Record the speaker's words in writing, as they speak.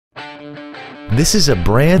This is a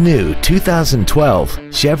brand new 2012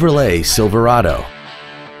 Chevrolet Silverado.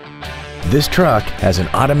 This truck has an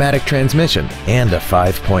automatic transmission and a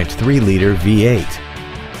 5.3-liter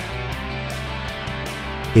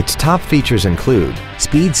V8. Its top features include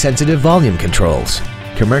speed-sensitive volume controls,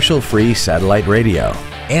 commercial-free satellite radio,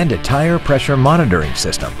 and a tire pressure monitoring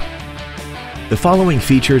system. The following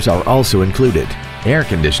features are also included: air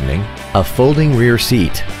conditioning, a folding rear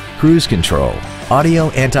seat, cruise control, audio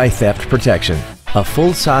anti-theft protection, a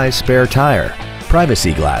full-size spare tire,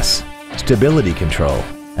 privacy glass, stability control,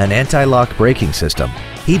 an anti-lock braking system,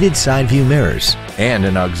 heated side view mirrors, and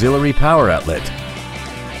an auxiliary power outlet.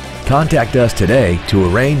 Contact us today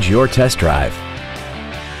to arrange your test drive.